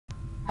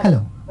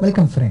Hello,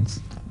 welcome friends.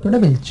 Today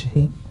we'll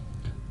see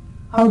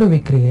how do we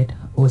create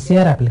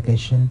OCR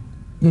application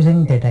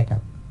using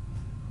Datacap.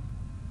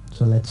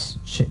 So let's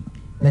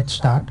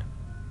start.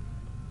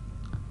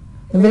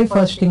 The very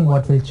first thing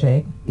what we'll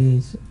check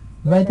is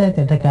whether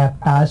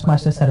Datacap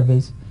Taskmaster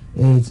service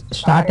is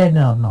started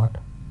or not.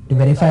 To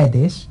verify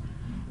this,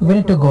 we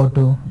need to go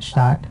to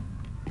Start,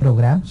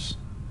 Programs,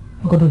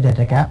 go to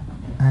Datacap,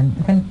 and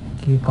you can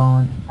click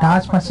on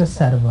Taskmaster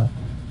Server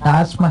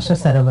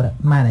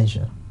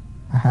Manager.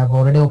 I have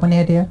already opened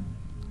it here.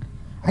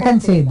 I can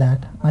see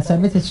that my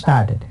service is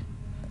started.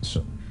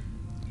 So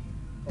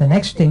the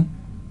next thing,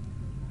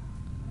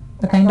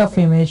 the kind of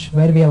image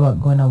where we are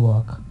going to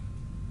work.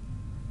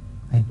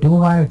 I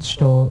do have it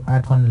stored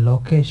at one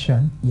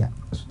location. Yeah,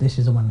 so this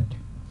is the one.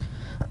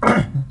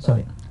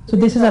 Sorry. So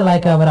this is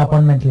like our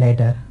appointment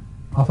letter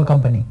of a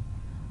company.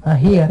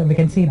 Here we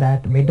can see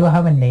that we do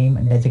have a name,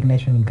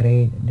 designation,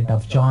 grade, date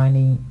of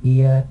joining,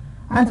 year,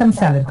 and some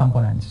salary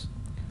components.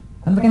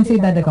 And we can see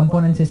that the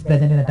components is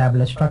present in a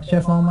tabular structure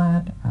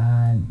format,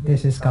 and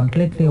this is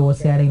completely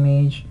OCR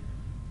image.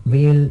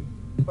 We'll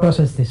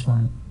process this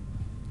one.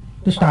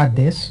 To start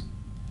this,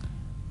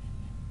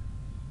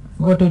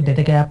 go to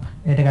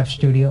Datacap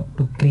Studio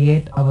to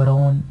create our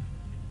own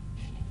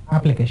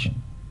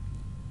application.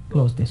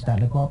 Close this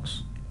dialog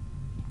box.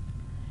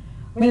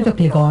 We need to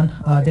click on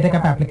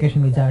Datacap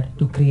application wizard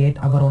to create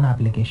our own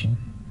application.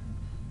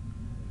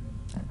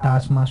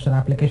 Taskmaster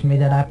application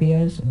wizard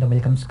appears, the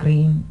welcome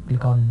screen,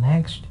 click on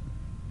next.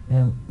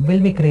 We'll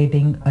be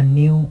creating a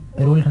new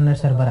rule runner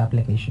server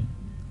application.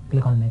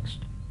 Click on next.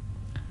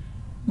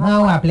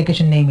 Now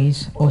application name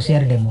is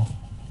OCR demo.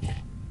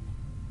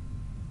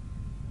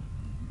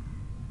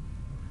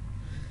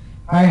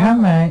 I have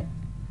my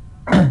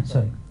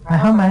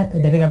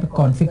Datacap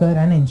configure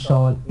and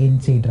install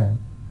in C drive,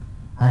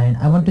 and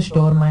I want to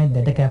store my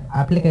Datacap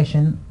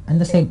application at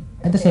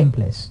the same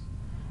place.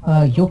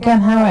 You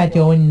can have at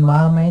your own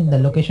environment, the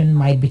location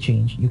might be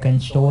changed. You can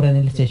store in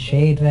a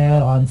shared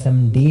drive on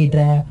some D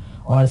drive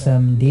or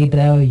some D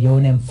drive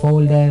uname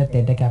folder,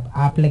 Datacap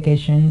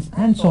applications,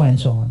 and so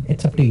on.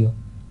 It's up to you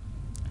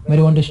where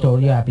you want to store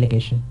your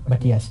application.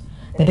 But yes,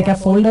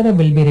 Datacap folder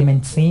will be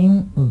remain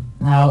same.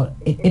 Now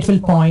it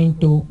will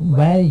point to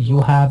where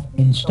you have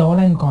installed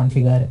and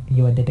configure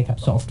your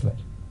Datacap software.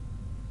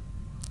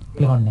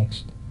 Click on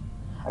next.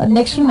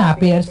 Next one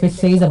appears which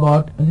says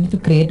about need to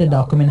create a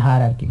document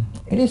hierarchy.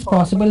 It is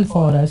possible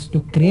for us to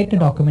create a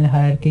document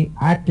hierarchy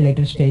at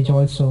later stage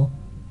also,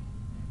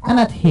 and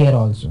at here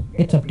also.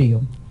 It's up to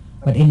you.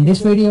 But in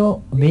this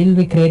video, we'll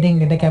be creating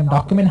Datacap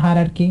document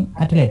hierarchy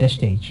at a later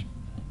stage.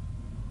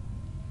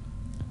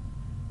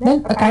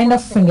 Then a kind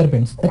of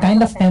fingerprints, the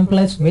kind of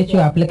templates which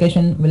your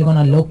application will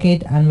gonna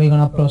locate, and we're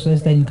gonna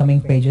process the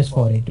incoming pages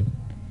for it.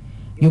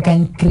 You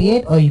can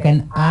create or you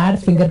can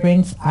add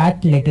fingerprints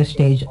at later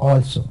stage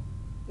also.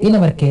 In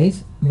our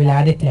case, we'll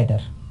add it later.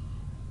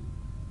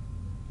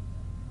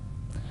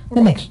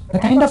 The next, the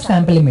kind of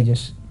sample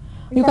images.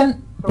 You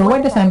can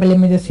provide the sample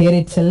images here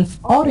itself,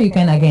 or you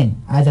can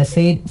again, as I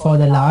said, for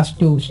the last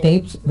two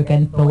steps, we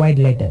can provide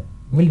later.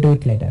 We'll do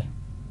it later.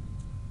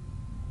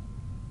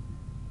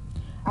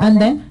 And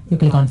then you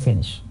click on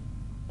finish.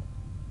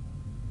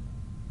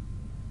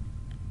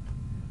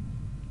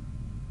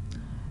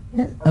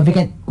 We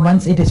can,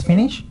 once it is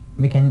finished,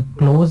 we can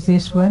close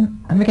this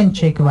one, and we can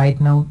check right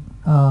now.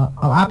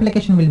 Our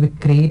application will be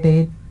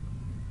created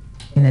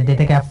in a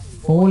Datacap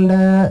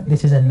folder.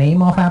 This is a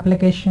name of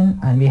application,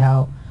 and we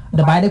have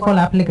the by default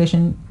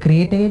application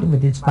created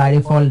with its by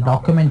default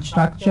document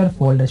structure,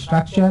 folder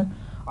structure,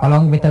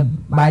 along with a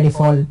by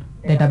default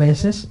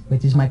databases,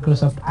 which is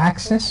Microsoft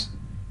Access.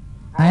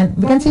 And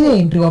we can see the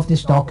entry of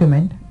this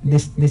document,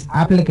 this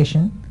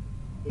application,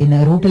 in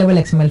a root level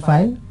XML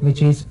file,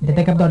 which is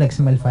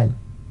datacap.xml file.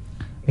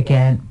 We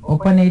can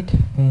open it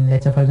in,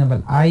 let's say for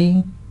example,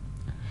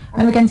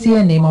 and we can see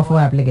a name of our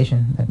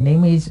application. That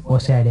name is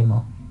OCR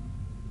demo.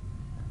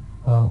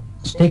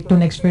 Stick to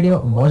next video,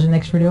 watch the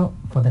next video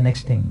for the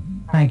next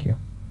thing. Thank you.